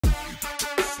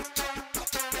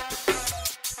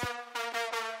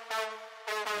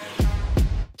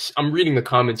I'm reading the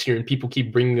comments here, and people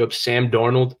keep bringing up Sam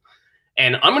Darnold.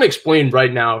 And I'm going to explain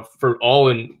right now for all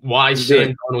and why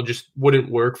Sam Darnold just wouldn't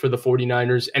work for the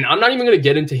 49ers. And I'm not even going to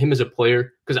get into him as a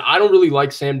player because I don't really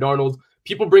like Sam Darnold.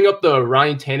 People bring up the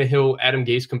Ryan Tannehill, Adam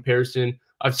Gase comparison.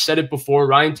 I've said it before,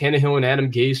 Ryan Tannehill and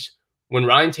Adam Gase, when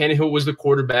Ryan Tannehill was the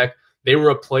quarterback, they were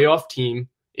a playoff team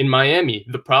in Miami.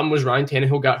 The problem was Ryan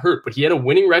Tannehill got hurt, but he had a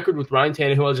winning record with Ryan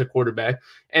Tannehill as a quarterback,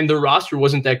 and the roster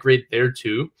wasn't that great there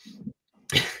too.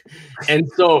 And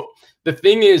so the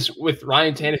thing is with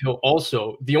Ryan Tannehill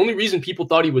also, the only reason people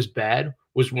thought he was bad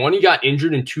was one, he got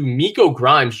injured, and two, Miko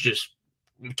Grimes just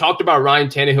talked about Ryan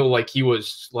Tannehill like he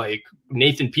was like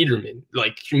Nathan Peterman.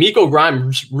 Like Miko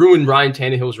Grimes ruined Ryan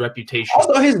Tannehill's reputation.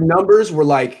 Also, his numbers were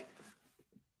like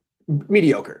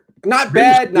mediocre. Not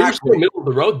bad, not still middle of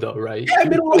the road though, right? Yeah,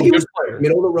 middle of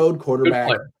the road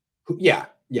quarterback. Yeah.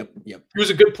 Yep. He was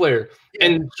a good player. Yeah.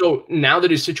 And so now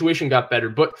that his situation got better,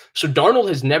 but so Darnold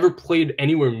has never played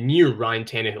anywhere near Ryan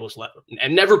Tannehill's level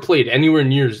and never played anywhere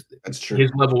near his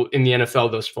level in the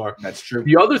NFL thus far. That's true.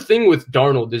 The other thing with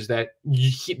Darnold is that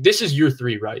this is year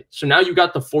 3, right? So now you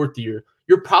got the 4th year.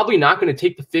 You're probably not going to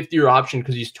take the 5th year option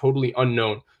because he's totally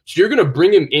unknown. So you're going to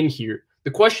bring him in here.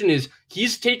 The question is,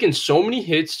 he's taken so many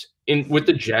hits with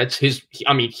the Jets. His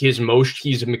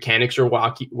mechanics are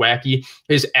wacky.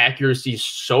 His accuracy is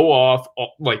so off,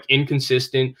 like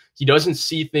inconsistent. He doesn't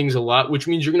see things a lot, which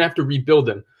means you're going to have to rebuild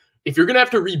him. If you're going to have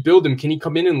to rebuild him, can he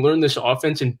come in and learn this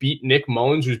offense and beat Nick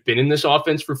Mullins, who's been in this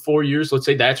offense for 4 years? Let's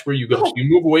say that's where you go. So you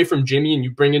move away from Jimmy and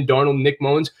you bring in Darnold and Nick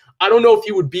Mullins. I don't know if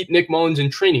he would beat Nick Mullins in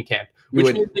training camp,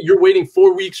 which means that you're waiting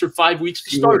 4 weeks or 5 weeks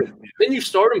to start him. Then you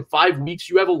start him 5 weeks.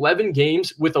 You have 11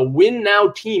 games with a win-now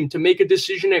team to make a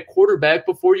decision at quarterback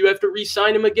before you have to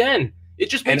re-sign him again.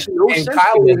 It just makes no sense. And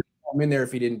Kyle wouldn't come in there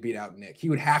if he didn't beat out Nick. He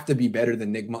would have to be better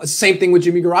than Nick Mullins. Same thing with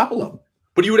Jimmy Garoppolo.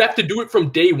 But he would have to do it from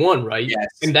day one, right? Yes.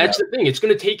 And that's the thing. It's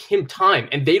going to take him time.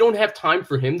 And they don't have time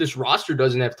for him. This roster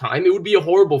doesn't have time. It would be a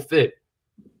horrible fit.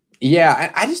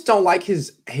 Yeah, I just don't like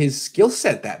his skill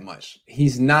set that much.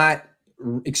 He's not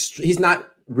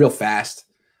real fast.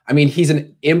 I mean, he's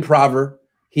an improver.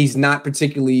 He's not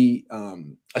particularly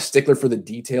a stickler for the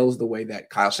details the way that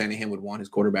Kyle Shanahan would want his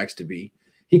quarterbacks to be.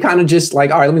 He kind of just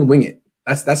like, all right, let me wing it.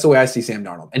 That's the way I see Sam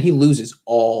Darnold. And he loses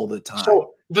all the time.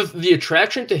 So the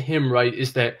attraction to him, right,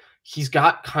 is that he's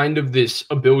got kind of this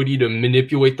ability to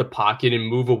manipulate the pocket and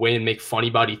move away and make funny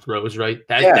body throws, right?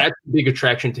 That's a big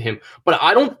attraction to him. But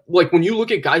I don't like when you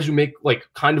look at guys who make like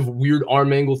kind of weird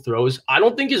arm angle throws, I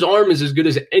don't think his arm is as good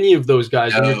as any of those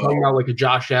guys. When you're talking about like a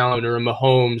Josh Allen or a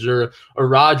Mahomes or a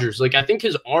Rodgers. Like I think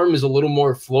his arm is a little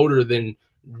more floater than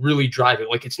really drive it.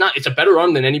 Like it's a better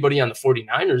arm than anybody on the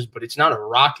 49ers, but it's not a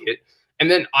rocket. And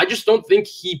then I just don't think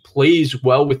he plays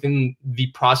well within the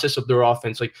process of their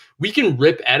offense. Like we can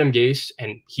rip Adam Gase,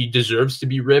 and he deserves to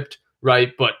be ripped,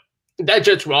 right? But that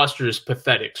Jets roster is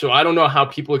pathetic. So I don't know how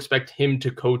people expect him to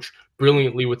coach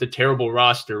brilliantly with a terrible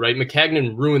roster, right?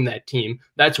 McCagnon ruined that team.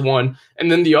 That's one.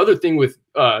 And then the other thing with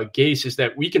Gase is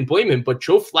that we can blame him, but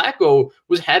Joe Flacco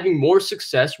was having more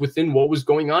success within what was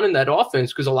going on in that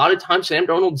offense because a lot of times Sam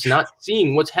Darnold's not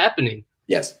seeing what's happening.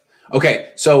 Yes.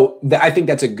 Okay, so I think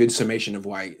that's a good summation of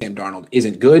why Sam Darnold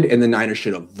isn't good, and the Niners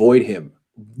should avoid him.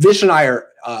 Vish and I are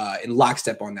in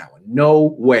lockstep on that one.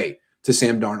 No way to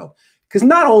Sam Darnold. Because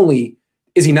not only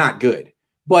is he not good,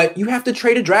 but you have to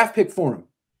trade a draft pick for him.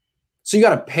 So you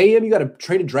got to pay him, you got to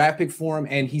trade a draft pick for him,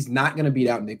 and he's not going to beat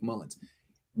out Nick Mullins.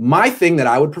 My thing that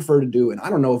I would prefer to do, and I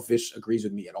don't know if Vish agrees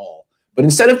with me at all, but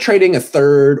instead of trading a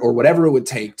third or whatever it would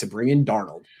take to bring in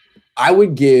Darnold, I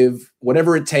would give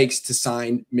whatever it takes to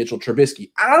sign Mitchell Trubisky.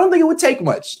 I don't think it would take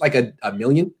much, like a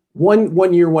million,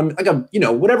 one year, like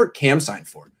whatever Cam signed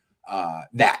for.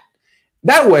 That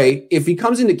way, if he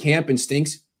comes into camp and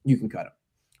stinks, you can cut him.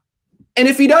 And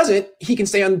if he doesn't, he can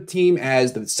stay on the team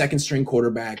as the second string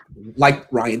quarterback,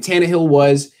 like Ryan Tannehill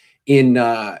was in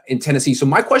Tennessee. So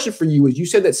my question for you is: you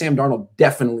said that Sam Darnold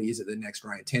definitely is the next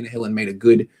Ryan Tannehill and made a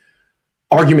good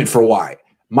argument for why.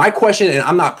 My question, and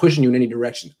I'm not pushing you in any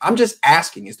direction, I'm just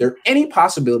asking, is there any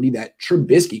possibility that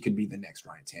Trubisky could be the next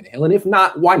Ryan Tannehill? And if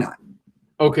not, why not?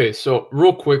 Okay, so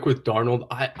real quick with Darnold,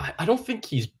 I don't think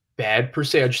he's bad per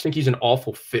se. I just think he's an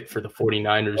awful fit for the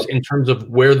 49ers in terms of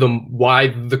why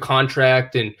the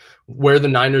contract and where the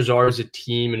Niners are as a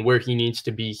team and where he needs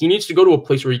to be. He needs to go to a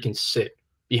place where he can sit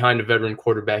behind a veteran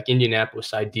quarterback,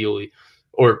 Indianapolis ideally,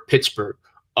 or Pittsburgh.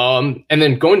 And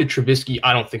then going to Trubisky,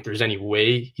 I don't think there's any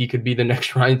way he could be the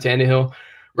next Ryan Tannehill.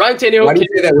 Ryan Tannehill. Why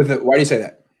do you say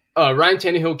that? Ryan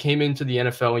Tannehill came into the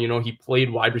NFL. He played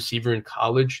wide receiver in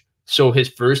college. So his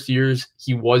first years,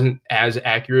 he wasn't as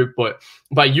accurate. But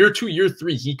by year 2, year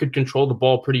 3, he could control the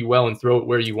ball pretty well and throw it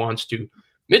where he wants to.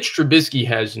 Mitch Trubisky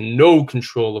has no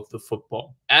control of the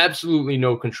football. Absolutely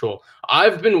no control.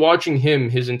 I've been watching him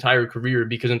his entire career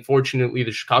because, unfortunately,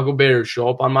 the Chicago Bears show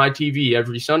up on my TV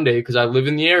every Sunday because I live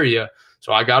in the area.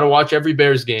 So I got to watch every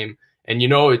Bears game. And,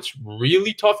 it's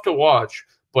really tough to watch.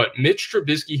 But Mitch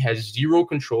Trubisky has zero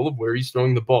control of where he's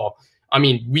throwing the ball. I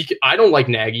mean, I don't like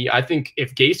Nagy. I think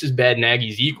if Gase is bad,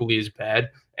 Nagy's equally as bad.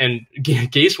 And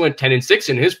Gase went 10-6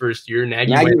 in his first year.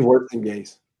 Nagy's worse than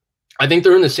Gase. I think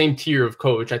they're in the same tier of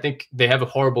coach. I think they have a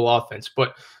horrible offense.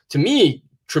 But to me,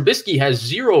 Trubisky has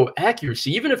zero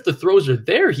accuracy. Even if the throws are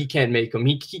there, he can't make them.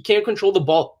 He can't control the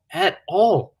ball at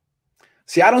all.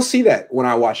 See, I don't see that when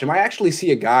I watch him. I actually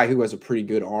see a guy who has a pretty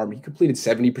good arm. He completed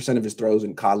 70% of his throws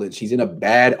in college. He's in a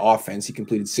bad offense. He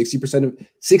completed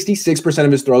 66%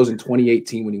 of his throws in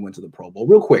 2018 when he went to the Pro Bowl.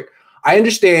 Real quick, I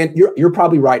understand you're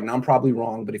probably right and I'm probably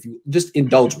wrong, but if you just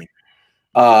indulge me.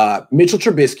 Mitchell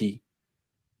Trubisky,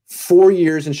 4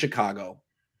 years in Chicago,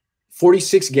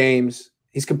 46 games.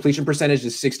 His completion percentage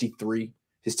is 63.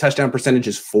 His touchdown percentage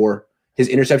is 4. His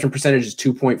interception percentage is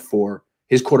 2.4.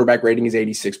 His quarterback rating is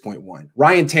 86.1.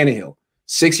 Ryan Tannehill,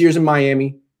 6 years in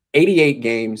Miami, 88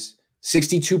 games,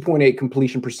 62.8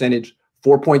 completion percentage,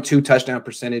 4.2 touchdown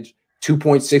percentage,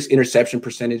 2.6 interception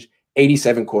percentage,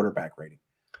 87 quarterback rating.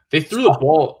 They threw the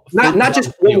ball. Not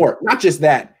just one more, not just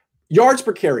that. Yards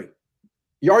per carry.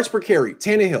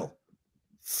 Tannehill,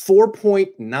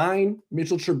 4.9.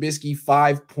 Mitchell Trubisky,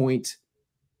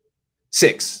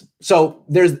 5.6. So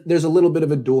there's a little bit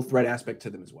of a dual threat aspect to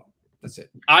them as well. That's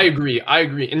it. I agree.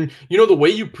 And, the way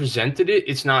you presented it,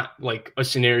 it's not like a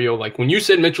scenario. Like when you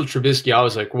said Mitchell Trubisky, I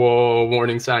was like, whoa,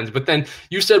 warning signs. But then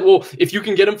you said, well, if you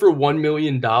can get him for $1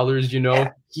 million,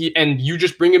 and you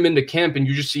just bring him into camp and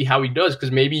you just see how he does,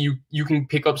 because maybe you can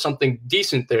pick up something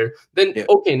decent there, then,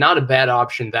 okay, not a bad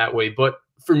option that way. But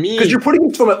for me, because you're putting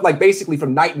him from basically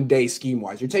from night and day scheme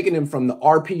wise, you're taking him from the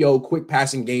RPO quick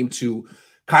passing game to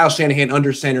Kyle Shanahan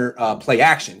under center play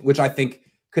action, which I think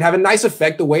could have a nice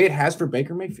effect the way it has for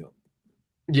Baker Mayfield.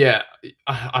 Yeah,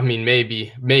 I mean,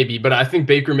 maybe, but I think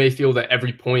Baker Mayfield at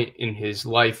every point in his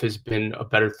life has been a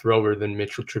better thrower than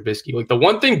Mitchell Trubisky. Like the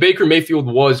one thing Baker Mayfield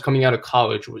was coming out of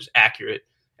college was accurate.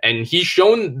 And he's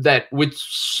shown that with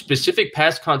specific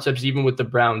pass concepts, even with the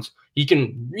Browns, he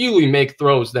can really make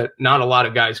throws that not a lot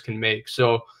of guys can make.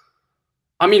 So,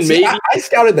 I mean, maybe I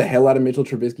scouted the hell out of Mitchell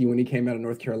Trubisky when he came out of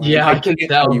North Carolina. Yeah, I can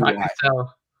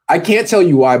tell. I can't tell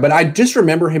you why, but I just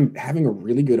remember him having a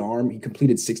really good arm. He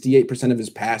completed 68% of his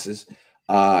passes.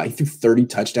 He threw 30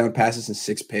 touchdown passes and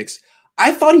 6 picks.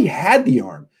 I thought he had the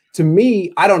arm. To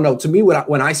me, I don't know. To me,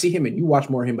 when I see him, and you watch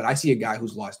more of him, but I see a guy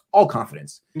who's lost all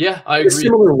confidence. Yeah, I agree. A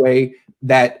similar way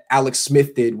that Alex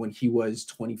Smith did when he was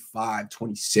 25,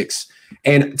 26.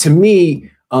 And to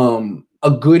me, a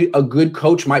good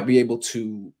coach might be able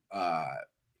to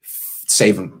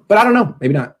save him. But I don't know.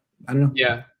 Maybe not. I don't know.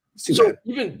 Yeah. So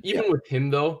even with him,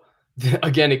 though,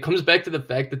 again, it comes back to the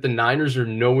fact that the Niners are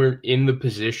nowhere in the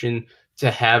position to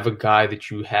have a guy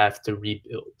that you have to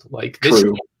rebuild. Like this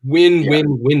win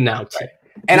now. Right.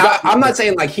 And I'm not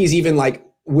saying like he's even like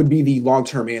would be the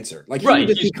long-term answer. Like he would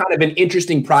just be kind of an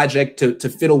interesting project to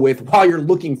fiddle with while you're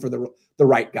looking for the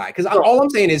right guy. Because all I'm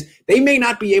saying is they may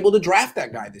not be able to draft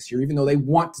that guy this year, even though they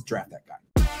want to draft that guy.